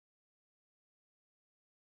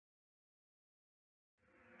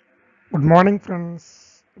Good morning, friends.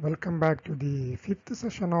 Welcome back to the fifth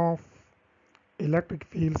session of Electric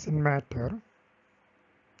Fields in Matter.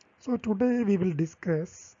 So today we will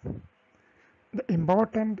discuss the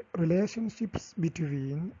important relationships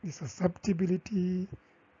between the susceptibility,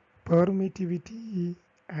 permittivity,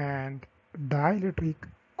 and dielectric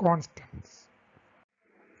constants.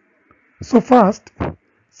 So first,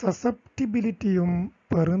 susceptibilityയും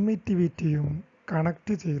പെർമിറ്റിവിറ്റിയും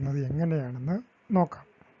connect ചെയ്യുന്നത് എങ്ങനെയാണെന്ന് നോക്കാം.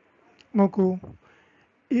 നോക്കൂ,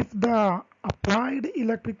 if the applied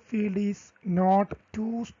electric field is not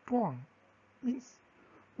too strong, means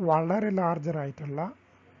വളരെ larger ആയിട്ടുള്ള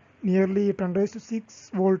nearly 10⁶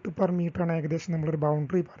 volt per metre ആണ് ഏകദേശം നമ്മളൊരു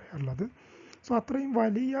boundary പറയാറുള്ളത്. സോ അത്രയും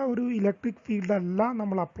വലിയ ഒരു ഇലക്ട്രിക് ഫീൽഡ് അല്ല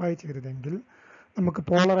നമ്മൾ അപ്ലൈ ചെയ്തതെങ്കിൽ നമുക്ക്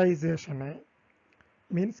പോളറൈസേഷനെ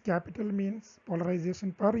means capital means polarisation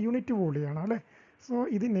per unit വോളിയാണ് അല്ലേ. സോ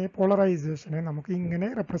ഇതിനെ പോളറൈസേഷനെ നമുക്ക് ഇങ്ങനെ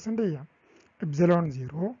റെപ്രസെൻ്റ് ചെയ്യാം: epsilon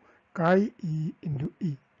 0 chi e into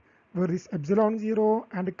E, where this epsilon 0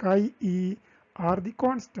 and chi e are the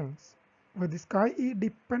constants, where this chi e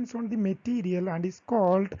depends on the material and is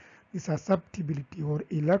called the susceptibility or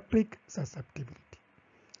electric susceptibility.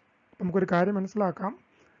 നമുക്കൊരു കാര്യം മനസ്സിലാക്കാം.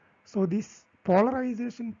 So this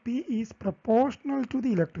polarization P is proportional to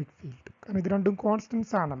the electric field. കാരണം ഇത് രണ്ടും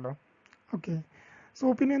constants ആണല്ലോ. Okay, so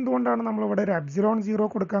പിന്നെ എന്തുകൊണ്ടാണ് നമ്മളിവിടെ ഒരു എപ്സിലോൺ 0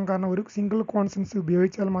 കൊടുക്കാൻ കാരണം? ഒരു സിംഗിൾ കോൺസ്റ്റൻസ്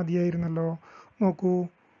ഉപയോഗിച്ചാൽ മതിയായിരുന്നല്ലോ. നോക്കൂ,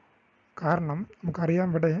 കാരണം നമുക്കറിയാം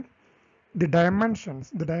ഇവിടെ ദി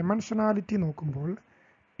ഡയമെൻഷനാലിറ്റി നോക്കുമ്പോൾ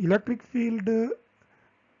electric field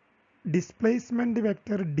displacement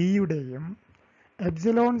vector ഡിയുടെയും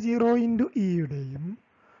epsilon 0 into ഇയുടെയും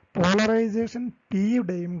polarisation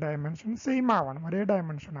പിയുടെയും ഡയമെൻഷൻ സെയിം ആവണം, ഒരേ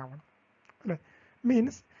ഡയമെൻഷൻ ആവണം അല്ലേ.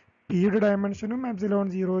 മീൻസ് പിയുടെ ഡയമെൻഷനും എപ്സിലോൺ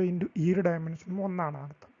 0 ഇൻറ്റു ഇയുടെ ഡയമെൻഷനും ഒന്നാണ്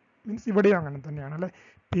അർത്ഥം. മീൻസ് ഇവിടെയും അങ്ങനെ തന്നെയാണ് അല്ലേ.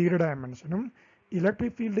 പിയുടെ ഡയമെൻഷനും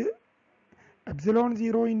ഇലക്ട്രിക് ഫീൽഡ് എപ്സിലോൺ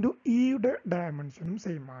 0 ഇൻറ്റു ഇയുടെ ഡയമെൻഷനും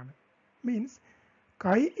സെയിം ആണ്. മീൻസ്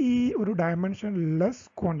കൈ ഇ ഒരു ഡയമെൻഷൻ ലെസ്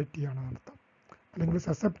ക്വാണ്ടിറ്റി ആണ് അർത്ഥം, അല്ലെങ്കിൽ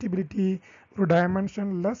സസെപ്റ്റിബിലിറ്റി ഒരു ഡയമെൻഷൻ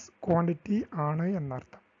ലെസ് ക്വാണ്ടിറ്റി ആണ്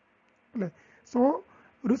എന്നർത്ഥം അല്ലേ. സോ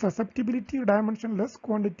ഒരു സസെപ്റ്റിബിലിറ്റി ഡയമെൻഷൻ ലെസ്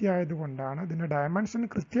ക്വാണ്ടിറ്റി ആയതുകൊണ്ടാണ് ഇതിൻ്റെ ഡയമെൻഷൻ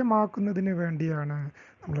കൃത്യമാക്കുന്നതിന് വേണ്ടിയാണ്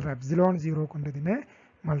നമ്മൾ എപ്സിലോൺ 0 കൊണ്ട് ഇതിനെ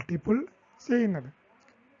മൾട്ടിപ്പിൾ ചെയ്യുന്നത്.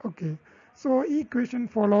 ഓക്കെ, സോ ഈ ഇക്വേഷൻ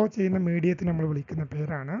ഫോളോ ചെയ്യുന്ന മീഡിയത്തിന് നമ്മൾ വിളിക്കുന്ന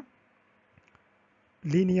പേരാണ്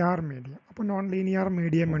ലീനിയർ മീഡിയം. അപ്പോൾ നോൺ ലീനിയർ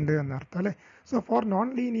മീഡിയം ഉണ്ട് എന്നർത്ഥം അല്ലേ. So four non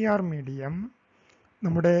linear medium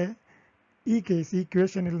നമ്മുടെ ഈ കേസ്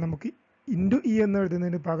ഇക്വേഷനിൽ നമുക്ക് ഇൻറ്റു ഇ എന്ന്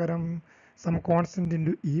എഴുതുന്നതിന് പകരം some constant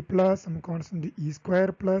into E plus some constant E square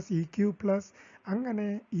plus E Q plus അങ്ങനെ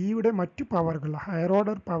ഇയുടെ മറ്റു പവറുകൾ ഹയർ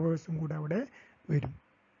ഓർഡർ പവേഴ്സും കൂടെ അവിടെ വരും.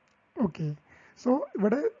 ഓക്കെ, സോ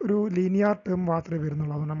ഇവിടെ ഒരു ലീനിയർ ടേം മാത്രമേ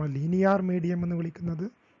വരുന്നുള്ളൂ, അതുകൊണ്ട് നമ്മൾ ലീനിയർ മീഡിയം എന്ന് വിളിക്കുന്നത്.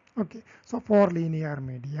 Okay, so four linear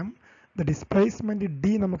medium the displacement d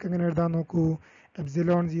നമുക്ക് എങ്ങനെ എഴുതാൻ നോക്കൂ,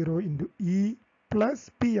 epsilon 0 into E plus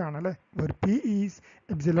P ആണല്ലേ, where p is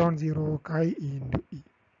epsilon 0 chi e into E.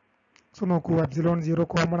 So നോക്കൂ, എപ്സിലോൺ 0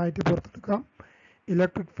 കോമൺ ആയിട്ട് പുറത്തെടുക്കാം,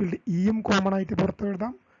 ഇലക്ട്രിക് ഫീൽഡ് ഇയും കോമൺ ആയിട്ട്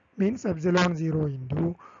പുറത്തെഴുതാം. Means epsilon 0 into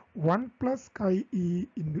 1 plus chi e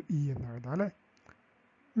into E എന്ന് എഴുതാം അല്ലേ.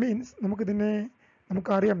 മീൻസ്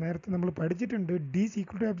നമുക്കറിയാം, നേരത്തെ നമ്മൾ പഠിച്ചിട്ടുണ്ട് d is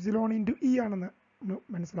equal to epsilon into E ആണെന്ന്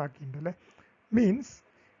മനസ്സിലാക്കിയിട്ടുണ്ട് അല്ലേ. Means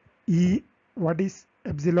what is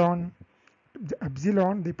epsilon?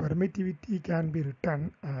 Epsilon, the permittivity can be written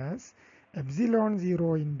as epsilon 0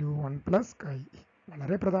 into 1 plus chi e.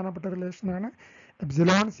 വളരെ പ്രധാനപ്പെട്ട റിലേഷൻ ആണ്.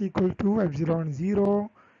 Epsilon is equal to epsilon 0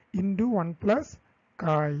 into 1 plus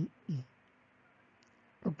chi e.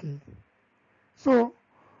 Okay, so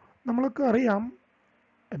നമ്മൾക്ക് അറിയാം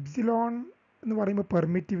epsilon എന്ന് പറയുമ്പോൾ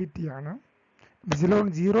പെർമിറ്റിവിറ്റി ആണ്, എപ്സിലോൺ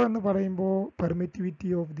 0 എന്ന് പറയുമ്പോൾ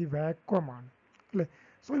പെർമിറ്റിവിറ്റി ഓഫ് ദി വാക്വം ആണ് അല്ലേ.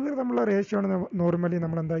 സോ ഇവർ തമ്മിലുള്ള റേഷ്യോ ആണ് നോർമലി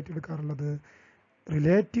നമ്മൾ എന്തായിട്ട് എടുക്കാറുള്ളത്,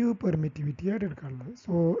 റിലേറ്റീവ് പെർമിറ്റിവിറ്റി ആയിട്ട് എടുക്കാറുള്ളത്.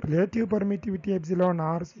 So relative permittivity epsilon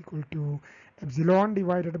R is equal to epsilon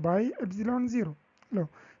divided by epsilon 0 അല്ലോ.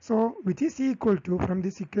 So which is equal to from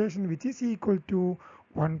this equation which is equal to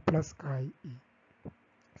 1 plus chi e.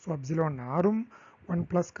 So epsilon ആറും 1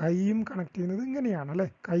 plus chi യും connect ചെയ്യുന്നത് ഇങ്ങനെയാണ് അല്ലേ,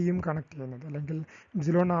 കൈയും connect ചെയ്യുന്നത്, അല്ലെങ്കിൽ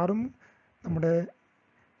epsilon ആറും നമ്മുടെ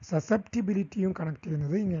സസെപ്റ്റിബിലിറ്റിയും കണക്ട്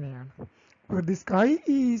ചെയ്യുന്നത് ഇങ്ങനെയാണ്. Where this chi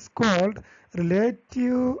e is called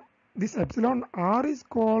relative, this epsilon r is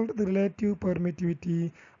called the relative permittivity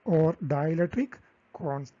or dielectric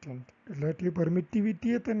constant. Relative permittivity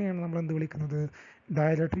തന്നെയാണ് നമ്മൾ എന്ത് വിളിക്കുന്നത്,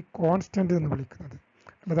 ഡയലക്ട്രിക് കോൺസ്റ്റന്റ് എന്ന് വിളിക്കുന്നത്,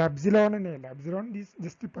 അല്ലാതെ എപ്സിലോണിനെ അല്ല. Epsilon is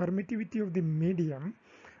just the permittivity of the medium,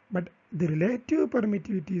 but the relative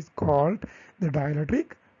permittivity is called the dielectric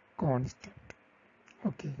constant.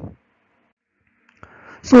 Okay.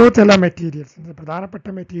 So ചില മെറ്റീരിയൽസിൻ്റെ പ്രധാനപ്പെട്ട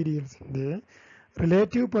മെറ്റീരിയൽസിൻ്റെ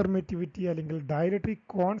റിലേറ്റീവ് പെർമിറ്റിവിറ്റി അല്ലെങ്കിൽ ഡയലക്ട്രിക്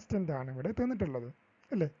കോൺസ്റ്റന്റ് ആണ് ഇവിടെ തന്നിട്ടുള്ളത്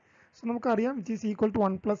അല്ലേ. സോ നമുക്കറിയാം it is equal to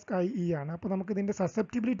 1 plus കൈ ഇ ആണ്. അപ്പോൾ നമുക്ക് ഇതിൻ്റെ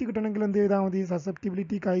സസെപ്റ്റിബിലിറ്റി കിട്ടണമെങ്കിൽ എന്ത് ചെയ്താൽ മതി?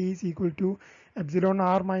 സസെപ്റ്റിബിലിറ്റി കൈ is equal to epsilon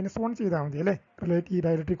R -1 ചെയ്താൽ മതി അല്ലേ. റിലേറ്റീവ്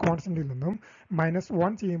ഡയലക്ട്രിക് കോൺസ്റ്റന്റിൽ നിന്നും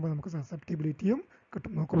 -1 ചെയ്യുമ്പോൾ നമുക്ക് സസെപ്റ്റിബിലിറ്റിയും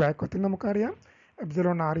കിട്ടും. നമുക്ക് വാക്വത്തിൽ നമുക്കറിയാം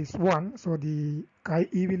epsilon R is 1, so the കൈ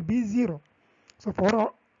E will be 0. So for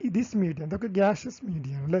this medium, ഇതൊക്കെ ഗ്യാഷ്യസ്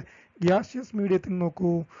മീഡിയം അല്ലേ. ഗ്യാഷ്യസ് മീഡിയത്തിൽ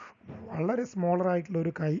നോക്കൂ വളരെ സ്മോളർ ആയിട്ടുള്ള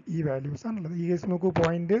ഒരു കൈ ഈ വാല്യൂസ് ആണുള്ളത്. ഈ കേസ് നോക്കൂ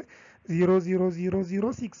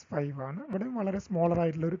 0.00065 ആണ്. ഇവിടെ വളരെ സ്മോളർ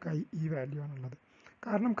ആയിട്ടുള്ള ഒരു കൈ ഈ വാല്യൂ ആണുള്ളത്.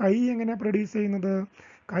 കാരണം കൈ എങ്ങനെയാണ് പ്രൊഡ്യൂസ് ചെയ്യുന്നത്?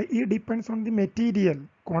 കൈ ഈ depends on the material.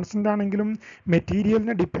 Constant ആണെങ്കിലും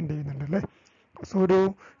മെറ്റീരിയലിനെ ഡിപ്പെൻഡ് ചെയ്യുന്നുണ്ട് അല്ലേ. സോ ഒരു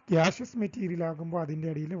ഗ്യാഷ്യസ് മെറ്റീരിയൽ ആകുമ്പോൾ അതിൻ്റെ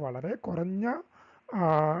ഇടയിൽ വളരെ കുറഞ്ഞ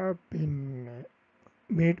പിന്നെ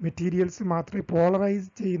മെറ്റീരിയൽസ് മാത്രമേ പോളറൈസ്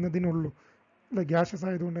ചെയ്യുന്നതിനുള്ളൂ അല്ല. ഗ്യാഷ്യസ്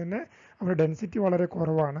ആയതുകൊണ്ട് തന്നെ അവരുടെ ഡെൻസിറ്റി വളരെ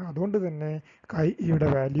കുറവാണ്. അതുകൊണ്ട് തന്നെ കൈ ഇയുടെ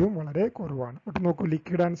വാല്യൂവും വളരെ കുറവാണ്. ബട്ട് നോക്കൂ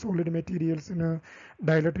liquid and solid മെറ്റീരിയൽസിന്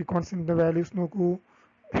dielectric കോൺസ്റ്റന്റിന്റെ values നോക്കൂ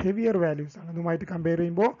ഹെവിയർ വാല്യൂസ് ആണ്. അതുമായിട്ട് കമ്പയർ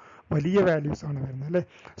ചെയ്യുമ്പോൾ വലിയ വാല്യൂസ് ആണ് വരുന്നത് അല്ലേ.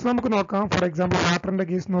 സോ നമുക്ക് നോക്കാം. ഫോർ എക്സാമ്പിൾ വാട്ടറിന്റെ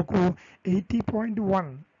കേസ് നോക്കൂ 80.1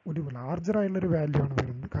 ഒരു ലാർജർ ആയിട്ടുള്ളൊരു വാല്യൂ ആണ്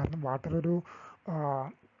വരുന്നത്. കാരണം വാട്ടർ ഒരു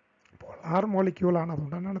പോളാർ മോളിക്യൂൾ ആണ്.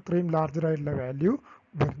 അതുകൊണ്ടാണ് ഇത്രയും ലാർജർ ആയിട്ടുള്ള വാല്യൂ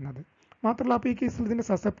വരുന്നത്. മാത്രമല്ല അപ്പോൾ ഈ കേസിൽ ഇതിൻ്റെ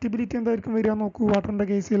സസെപ്റ്റിബിലിറ്റി എന്തായിരിക്കും വരിക നോക്കൂ. വാട്ടറിൻ്റെ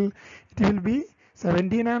കേസിൽ ഇറ്റ് വിൽ ബി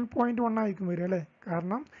 79.1 ആയിരിക്കും വരിക അല്ലേ.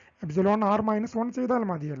 കാരണം എപ്സിലോൺ ആർ -1 ചെയ്താൽ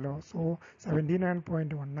മതിയല്ലോ. സോ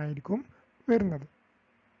 79.1 ആയിരിക്കും വരുന്നത്.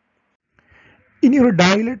 ഇനി ഒരു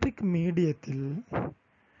ഡയലക്ട്രിക് മീഡിയത്തിൽ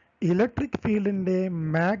ഇലക്ട്രിക് ഫീൽഡിൻ്റെ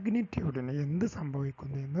മാഗ്നിറ്റ്യൂഡിന് എന്ത്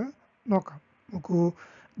സംഭവിക്കുന്നു എന്ന് നോക്കാം. നോക്കൂ,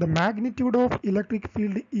 the magnitude of electric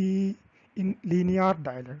field in linear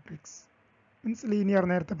dielectrics means linear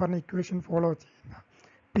നേരത്തെ പറഞ്ഞ ഇക്വേഷൻ ഫോളോ ചെയ്യുന്ന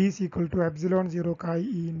P is equal to epsilon 0 chi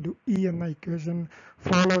E into E എന്ന ഇക്വേഷൻ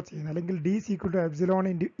ഫോളോ ചെയ്യുന്ന അല്ലെങ്കിൽ D is equal to epsilon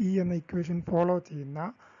into E എന്ന ഇക്വേഷൻ ഫോളോ ചെയ്യുന്ന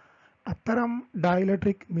അത്തരം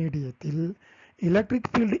dielectric മീഡിയത്തിൽ electric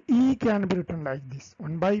field E can be written like this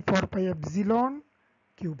 1/4 pi epsilon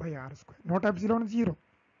Q by R square, not epsilon 0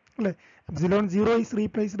 അല്ലേ. epsilon 0 is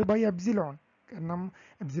replaced by epsilon. കാരണം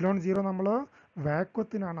epsilon 0 നമ്മൾ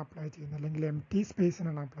വാക്വത്തിനാണ് apply ചെയ്യുന്നത് അല്ലെങ്കിൽ M T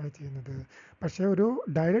സ്പേസിനാണ് apply ചെയ്യുന്നത്. പക്ഷേ ഒരു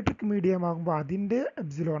ഡയലക്ട്രിക് മീഡിയം ആകുമ്പോൾ അതിൻ്റെ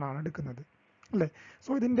എപ്സിലോൺ ആണ് എടുക്കുന്നത് അല്ലേ. സോ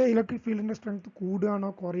ഇതിൻ്റെ ഇലക്ട്രിക് ഫീൽഡിൻ്റെ സ്ട്രെങ്ത് കൂടുകയാണോ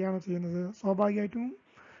കുറയാണോ ചെയ്യുന്നത്? സ്വാഭാവികമായിട്ടും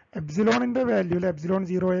എപ്സിലോണിൻ്റെ വാല്യൂ അല്ലെ എപ്സിലോൺ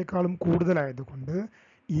 0യേക്കാളും കൂടുതലായതുകൊണ്ട്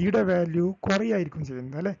ഇയുടെ വാല്യൂ കുറയായിരിക്കും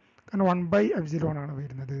ചെയ്യുന്നത് അല്ലേ. കാരണം 1/epsilon ആണ്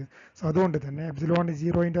വരുന്നത്. സോ അതുകൊണ്ട് തന്നെ എപ്സിലോൺ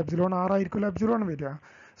 0 എപ്സിലോൺ ആർ ആയിരിക്കുമല്ലോ എപ്സിലോൺ വരിക.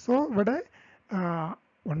 സോ ഇവിടെ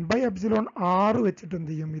 1/epsilon r വെച്ചിട്ട്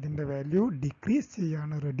എന്ത് ചെയ്യും? ഇതിൻ്റെ വാല്യൂ ഡിക്രീസ്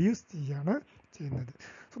ചെയ്യാണ് റെഡ്യൂസ് ചെയ്യാണ് ചെയ്യുന്നത്.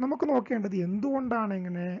 സോ നമുക്ക് നോക്കേണ്ടത് എന്തുകൊണ്ടാണ്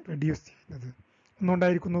ഇങ്ങനെ റെഡ്യൂസ് ചെയ്യുന്നത്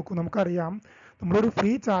എന്നുകൊണ്ടായിരിക്കും. നോക്കൂ, നമുക്കറിയാം നമ്മളൊരു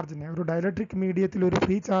ഫ്രീ ചാർജിനെ ഒരു ഡയലക്ട്രിക് മീഡിയത്തിൽ ഒരു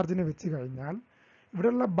ഫ്രീ ചാർജിനെ വെച്ച് കഴിഞ്ഞാൽ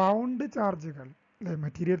ഇവിടെയുള്ള ബൗണ്ട് ചാർജുകൾ അല്ലെ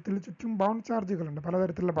മെറ്റീരിയലത്തിൽ ചുറ്റും ബൗണ്ട് ചാർജുകളുണ്ട്.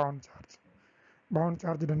 പലതരത്തിലുള്ള ബൗണ്ട്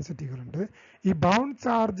ചാർജ് ഡെൻസിറ്റികളുണ്ട്. ഈ ബൗണ്ട്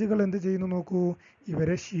ചാർജുകൾ എന്ത് ചെയ്യുന്നു നോക്കൂ,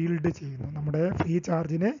 ഇവരെ ഷീൽഡ് ചെയ്യുന്നു, നമ്മുടെ ഫ്രീ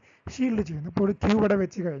ചാർജിനെ ഷീൽഡ് ചെയ്യുന്നു. ഇപ്പോൾ ഒരു ക്യൂ ഇവിടെ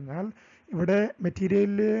വെച്ച് കഴിഞ്ഞാൽ ഇവിടെ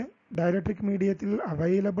മെറ്റീരിയലിൽ ഡയലക്ട്രിക് മീഡിയത്തിൽ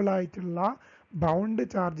അവൈലബിൾ ആയിട്ടുള്ള ബൗണ്ട്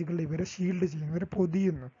ചാർജുകൾ ഇവരെ ഷീൽഡ് ചെയ്യുന്നു, ഇവരെ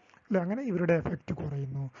പൊതിയുന്നു അല്ലെ. അങ്ങനെ ഇവരുടെ എഫക്റ്റ്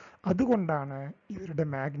കുറയുന്നു. അതുകൊണ്ടാണ് ഇവരുടെ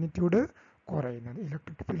മാഗ്നിറ്റ്യൂഡ് കുറയുന്നത്,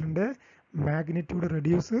 ഇലക്ട്രിക് ഫീൽഡിന്റെ മാഗ്നിറ്റ്യൂഡ്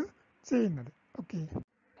റെഡ്യൂസ് ചെയ്യുന്നത്. ഓക്കെ,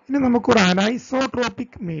 ഇനി നമുക്കൊരു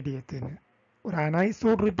അനൈസോട്രോപിക് മീഡിയത്തിന് ഒരു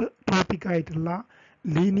അനൈസോട്രോപിക് ആയിട്ടുള്ള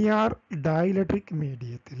ലീനിയർ ഡയലക്ട്രിക്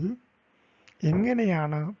മീഡിയത്തിൽ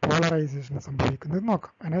എങ്ങനെയാണ് പോളറൈസേഷൻ സംഭവിക്കുന്നത്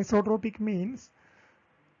നോക്കാം. Anisotropic means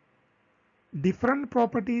different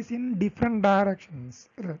properties in different directions.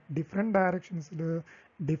 Different ഡയറക്ഷൻസിൽ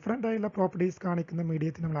different ആയിട്ടുള്ള പ്രോപ്പർട്ടീസ് കാണിക്കുന്ന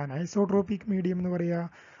മീഡിയത്തിന് നമ്മൾ അനൈസോട്രോപിക് മീഡിയം എന്ന് പറയുക.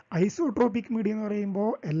 ഐസോട്രോപിക് മീഡിയം എന്ന് പറയുമ്പോൾ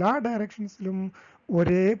എല്ലാ ഡയറക്ഷൻസിലും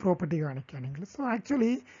ഒരേ property കാണിക്കുകയാണെങ്കിൽ. So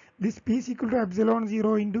actually this P equal to epsilon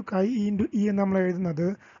 0 into കൈ ഇൻറ്റു ഇ എന്ന് നമ്മൾ എഴുതുന്നത്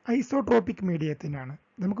ഐസോട്രോപിക് മീഡിയത്തിനാണ്.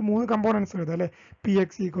 നമുക്ക് 3 കമ്പോണൻസ് എഴുതാം അല്ലേ. P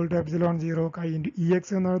X equal to epsilon 0 കൈ ഇൻറ്റു ഇ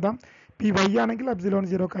എക്സ് എന്ന് എഴുതാം. പി വൈ ആണെങ്കിൽ എപ്സിലോൺ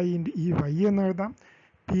 0 കൈ ഇൻറ്റു ഇ വൈ എന്ന് എഴുതാം.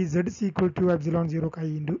 P Z equal to epsilon 0 കൈ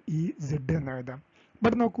ഇൻറ്റു ഇ സെഡ് എന്ന് എഴുതാം.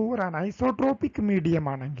 ബട്ട് നോക്കൂ, ഒരു അനൈസോട്രോപിക് മീഡിയം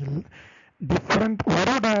ആണെങ്കിൽ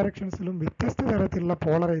ഓരോ ഡയറക്ഷൻസിലും വ്യത്യസ്ത തരത്തിലുള്ള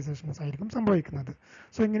പോളറൈസേഷൻസ് ആയിരിക്കും സംഭവിക്കുന്നത്.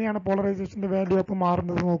 സോ എങ്ങനെയാണ് പോളറൈസേഷന്റെ വാല്യൂ അപ്പോൾ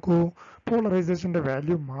മാറുന്നത് നോക്കൂ. പോളറൈസേഷന്റെ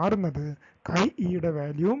വാല്യൂ മാറുന്നത് കൈ ഇയുടെ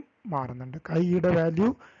വാല്യൂവും മാറുന്നുണ്ട്. കൈ ഇയുടെ വാല്യൂ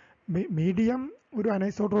മീഡിയം ഒരു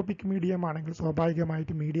അനൈസോട്രോപിക് മീഡിയം ആണെങ്കിൽ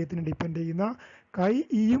സ്വാഭാവികമായിട്ട് മീഡിയത്തിന് ഡിപ്പെൻഡ് ചെയ്യുന്ന കൈ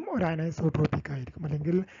ഇയും ഒരു അനൈസോട്രോപിക് ആയിരിക്കും.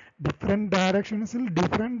 അല്ലെങ്കിൽ ഡിഫറെൻറ്റ് ഡയറക്ഷൻസിൽ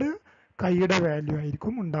ഡിഫറെൻറ്റ് കൈയുടെ വാല്യൂ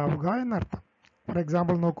ആയിരിക്കും ഉണ്ടാവുക എന്നർത്ഥം. For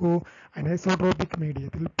example, നോക്കൂ anisotropic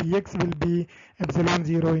mediaത്തിൽ Px will be epsilon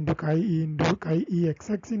 0 into chi e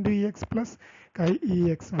xx into ex plus chi e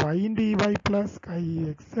xy into ey plus chi e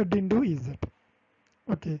xz into ez.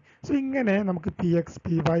 Okay, so ഇങ്ങനെ നമുക്ക് P X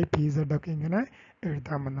P Y P Z ഒക്കെ ഇങ്ങനെ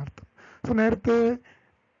എഴുതാമെന്നർത്ഥം. So നേരത്തെ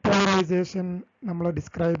polarisation നമ്മൾ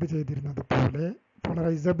describe ചെയ്തിരുന്നത് പോലെ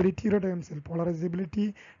പോളറൈസബിലിറ്റിയുടെ ടേംസിൽ polarisability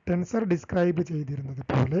tensor describe ചെയ്തിരുന്നത്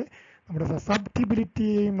പോലെ നമ്മുടെ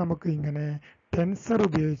സസെപ്റ്റിബിലിറ്റിയെയും നമുക്ക് ഇങ്ങനെ ടെൻസർ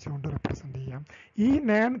ഉപയോഗിച്ചുകൊണ്ട് റെപ്രസെന്റ് ചെയ്യാം. ഈ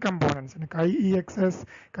നാൻ കമ്പോണൻസിന് കൈ ഇ എക്സ് എസ്,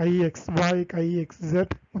 കൈ എക്സ് വൈ, കൈ എക്സ്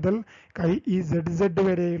സെഡ് മുതൽ കൈ ഇ സെഡ് സെഡ്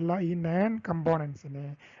വരെയുള്ള ഈ നാൻ കമ്പോണൻസിനെ,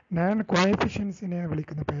 നാൻ കോഎഫിഷ്യൻസിനെ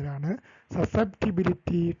വിളിക്കുന്ന പേരാണ്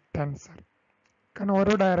സസെപ്റ്റിബിലിറ്റി ടെൻസർ. കാരണം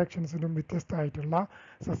ഓരോ ഡയറക്ഷൻസിലും വ്യത്യസ്തമായിട്ടുള്ള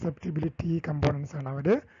സസെപ്റ്റിബിലിറ്റി കമ്പോണൻസ് ആണ് അവർ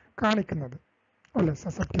കാണിക്കുന്നത് അല്ലെ.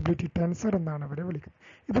 സസെപ്റ്റിബിലിറ്റി ടെൻസർ എന്നാണ് അവർ വിളിക്കുന്നത്.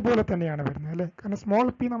 ഇതുപോലെ തന്നെയാണ് വരുന്നത് അല്ലെ. കാരണം സ്മോൾ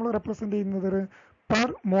പി നമ്മൾ റെപ്രസെന്റ് ചെയ്യുന്നത് പെർ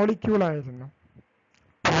മോളിക്യൂൾ ആയിരുന്നു,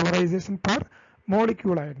 പോളറൈസേഷൻ പെർ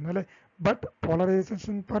മോളിക്യൂൾ ആയിരുന്നു അല്ലെ. But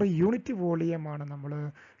polarisation per unit volume ആണ് നമ്മൾ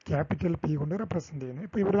ക്യാപിറ്റൽ പി കൊണ്ട് റെപ്രസെന്റ് ചെയ്യുന്നത്.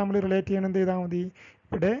 ഇപ്പൊ ഇവിടെ നമ്മൾ റിലേറ്റ് ചെയ്യണം എന്ത് ചെയ്താൽ മതി,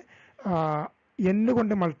 ഇവിടെ n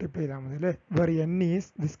കൊണ്ട് മൾട്ടിപ്ലൈ ചെയ്താൽ മതി അല്ലെ. Were n is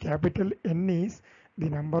this capital n is the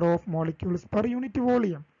number of molecules per unit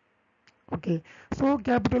volume. Okay, so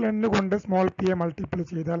capital n കൊണ്ട് സ്മോൾ പി യെ മൾട്ടിപ്ലൈ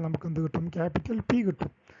ചെയ്താൽ നമുക്ക് എന്ത് കിട്ടും, ക്യാപിറ്റൽ പി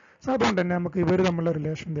കിട്ടും. സോ അതുകൊണ്ട് തന്നെ നമുക്ക് ഇവർ തമ്മിലുള്ള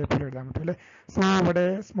റിലേഷൻ ഇതേപോലെ എഴുതാൻ പറ്റും അല്ലെ. സോ ഇവിടെ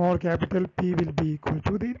small capital P will be equal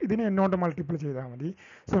to ഇതിനെ n കൊണ്ട് മൾട്ടിപ്ലൈ ചെയ്താൽ മതി.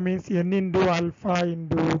 So means n into alpha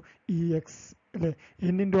into E X അല്ലെ,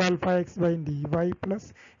 n into alpha X Y into E Y plus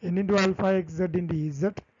n into alpha X Z into E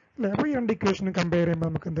Z അല്ലെ. അപ്പോൾ ഈ രണ്ട് equation compare ചെയ്യുമ്പോൾ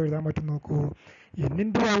നമുക്ക് എന്ത് എഴുതാൻ പറ്റും നോക്കൂ, n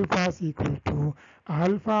into alpha equal to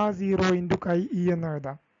alpha 0 into കൈ ഇ എന്ന്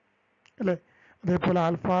എഴുതാം അല്ലെ. അതേപോലെ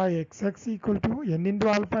alpha X X equal to n into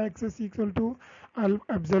alpha X S equal to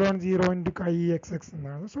epsilon 0 into കൈ എക്സ് എക്സ്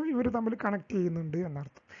എന്നാണ്. സോ ഇവർ തമ്മിൽ കണക്ട് ചെയ്യുന്നുണ്ട്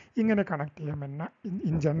എന്നർത്ഥം. ഇങ്ങനെ കണക്ട് ചെയ്യാം എന്ന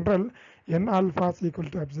in general n alpha equal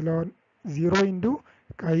to epsilon 0 into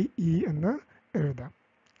കൈ ഇ എന്ന് എഴുതാം.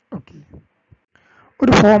 ഓക്കെ,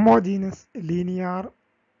 ഒരു ഹോമോജീനസ് ലീനിയർ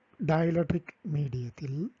ഡയലക്ട്രിക്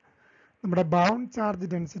മീഡിയത്തിൽ നമ്മുടെ ബൗണ്ട് ചാർജ്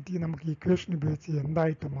ഡെൻസിറ്റി നമുക്ക് ഇക്വേഷൻ ഉപയോഗിച്ച്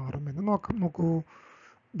എന്തായിട്ട് മാറും എന്ന് നോക്കാം. നോക്കൂ,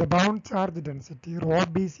 the bound charge density rho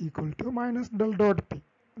b is equal to minus del dot p.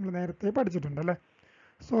 നമ്മൾ നേരത്തെ പഠിച്ചിട്ടുണ്ട് അല്ലേ.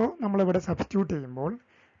 സോ നമ്മളിവിടെ സബ്സ്റ്റിറ്റ്യൂട്ട് ചെയ്യുമ്പോൾ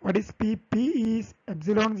what is p? p is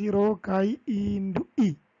epsilon 0 chi e into e.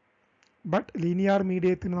 But linear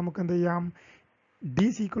മീഡിയത്തിന് നമുക്ക് എന്ത് ചെയ്യാം, d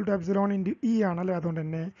is equal to epsilon into e ആണല്ലേ. അതുകൊണ്ട്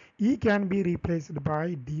തന്നെ e can be replaced by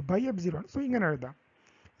d by epsilon. So ഇങ്ങനെ എഴുതാം.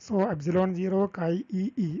 So epsilon 0 chi e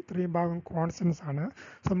e ഇത്രയും ഭാഗം കോൺസ്റ്റൻസ് ആണ്.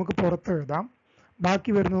 സോ നമുക്ക് പുറത്ത് എഴുതാം.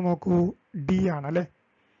 ബാക്കി വരുന്നത് നോക്കൂ, d ആണല്ലേ.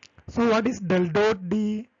 So what is del dot d?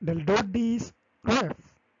 Del dot d is rho f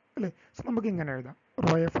അല്ലേ. സോ നമുക്ക് ഇങ്ങനെ എഴുതാം,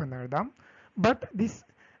 rho f എന്ന് എഴുതാം. ബട്ട് ദിസ്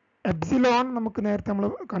എപ്സിലോൺ നമുക്ക് നേരത്തെ നമ്മൾ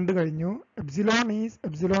കണ്ടു കഴിഞ്ഞു. Epsilon is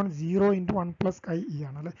epsilon 0 into 1 plus കൈ ഇ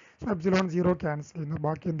ആണല്ലേ. സോ എപ്സിലോൺ 0 ക്യാൻസൽ ചെയ്യുന്നു.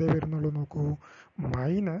 ബാക്കി എന്തേ വരുന്നുള്ളൂ നോക്കൂ,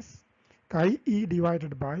 മൈനസ് കൈ ഇ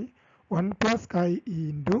ഡിവൈഡഡ് ബൈ 1 പ്ലസ് കൈ E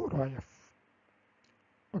into raw F.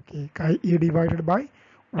 Okay, കൈ ഇ ഡിവൈഡഡ് ബൈ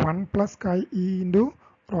 1 പ്ലസ് കൈ ഇ ഇൻറ്റു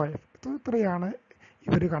റോ എഫ്. ഇത്രയാണ്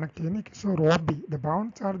ഇവർ കണക്ട് ചെയ്യുന്നത്. So raw B, the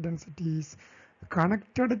bound charge density is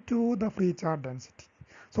connected to the free charge density.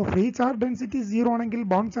 So free charge density 0 ആണെങ്കിൽ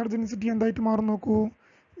bound charge density എന്തായിട്ട് മാറും നോക്കൂ,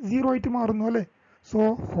 0 ആയിട്ട് മാറുന്നു അല്ലേ. സോ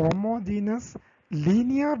ഹോമോജീനസ്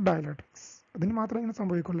ലീനിയർ ഡയലക്ട്രിക്സ്, അതിന് മാത്രമേ ഇങ്ങനെ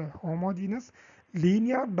സംഭവിക്കുള്ളൂ. ഹോമോജീനസ്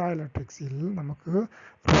ലീനിയർ ഡയലക്ട്രിക്സിൽ നമുക്ക്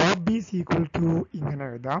raw B is equal to ഇങ്ങനെ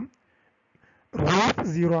എഴുതാം. റോ ഓഫ്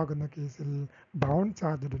 0 ആകുന്ന കേസിൽ ബൗണ്ട്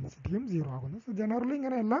ചാർജ് ഡെൻസിറ്റിയും 0 ആകുന്നു. സോ ജനറലി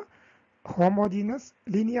ഇങ്ങനെയല്ല, ഹോമോജീനസ്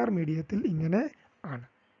ലീനിയർ മീഡിയത്തിൽ ഇങ്ങനെ ആണ്.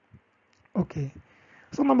 ഓക്കെ,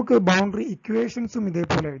 സോ നമുക്ക് ബൗണ്ടറി ഇക്വേഷൻസും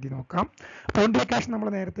ഇതേപോലെ എഴുതി നോക്കാം. ബൗണ്ടറി ഇക്വേഷൻ നമ്മൾ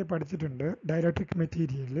നേരത്തെ പഠിച്ചിട്ടുണ്ട്. ഡയലക്ട്രിക്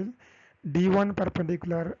മെറ്റീരിയലിൽ d1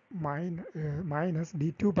 perpendicular minus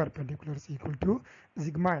d2 perpendicular is equal to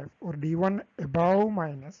sigma f, or d1 above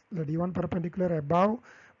minus d1 perpendicular above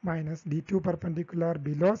minus d2 perpendicular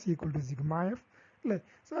below is equal to sigma f അല്ലേ.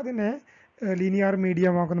 So അതിനെ linear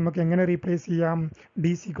medium ആകുമ്പോൾ നമുക്ക് എങ്ങനെ replace ചെയ്യാം,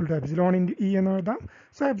 d is equal to epsilon into e എന്ന് എഴുതാം.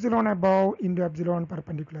 So epsilon above into epsilon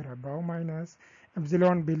perpendicular above minus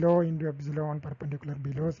epsilon below into epsilon perpendicular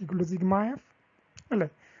below is equal to sigma f അല്ലേ.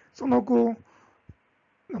 So നോക്കൂ,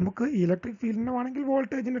 നമുക്ക് ഇലക്ട്രിക് ഫീൽഡിനെ വേണമെങ്കിൽ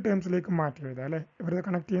വോൾട്ടേജിന്റെ ടേംസിലേക്ക് മാറ്റി എഴുതാം അല്ലേ. ഇവിടെ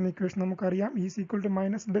കണക്ട് ചെയ്യുന്ന ഇക്വേഷൻ നമുക്കറിയാം, E is equal to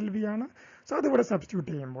minus del V ആണ്. സോ അത് ഇവിടെ സബ്സ്റ്റിറ്റ്യൂട്ട്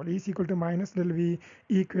ചെയ്യുമ്പോൾ E is equal to minus del V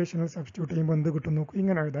ഈ ഇക്വേഷനിൽ സബ്സ്റ്റിറ്റ്യൂട്ട് ചെയ്യുമ്പോൾ എന്ത് കിട്ടും നോക്കൂ,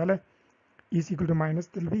 ഇങ്ങനെ എഴുതാം അല്ലേ. E is equal to minus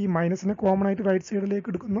del V, ഈ മൈനസിനെ കോമൺ ആയിട്ട് റൈറ്റ് സൈഡിലേക്ക്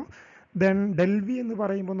എടുക്കുന്നു. ദെൻ del V എന്ന്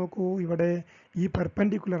പറയുമ്പോൾ നോക്കൂ, ഇവിടെ ഈ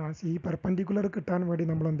പെർപെൻഡിക്കുലർ ആണ്. ഈ പെർപെൻഡിക്കുലർ കിട്ടാൻ വേണ്ടി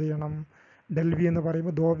നമ്മൾ എന്ത് ചെയ്യണം, del V എന്ന്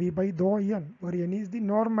പറയുമ്പോൾ dou V by dou n, where n is the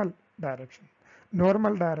normal direction.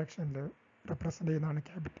 Normal ഡയറക്ഷനിൽ represent ചെയ്യുന്നതാണ്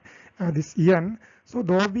capital this n. So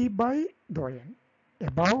dou v by dou n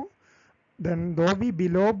above, then dou v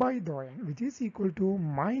below by dou n, which is equal to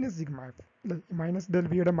minus sigma f. Minus del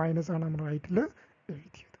വിയുടെ minus ആണ് നമ്മൾ റൈറ്റിൽ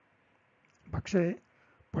എഴുതിയത്. പക്ഷേ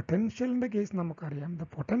പൊട്ടൻഷ്യലിൻ്റെ case നമുക്കറിയാം, the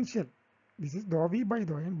potential, this is dou v by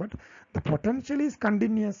dou n, but the potential is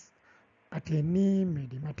continuous at any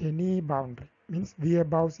medium, at any boundary. Means v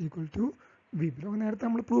above is equal to v below. നേരത്തെ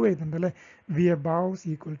നമ്മൾ prove ചെയ്തിട്ടുണ്ട് അല്ലേ, v above is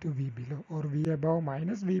equal to v below, or v above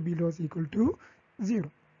minus v below is equal to 0.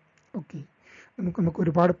 Okay, നമുക്ക്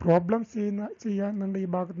ഒരുപാട് problems ചെയ്യാനുണ്ട് ഈ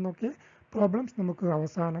ഭാഗത്തു നിന്നൊക്കെ. പ്രോബ്ലംസ് നമുക്ക്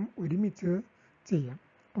അവസാനം ഒരുമിച്ച് ചെയ്യാം.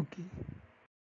 ഓക്കെ.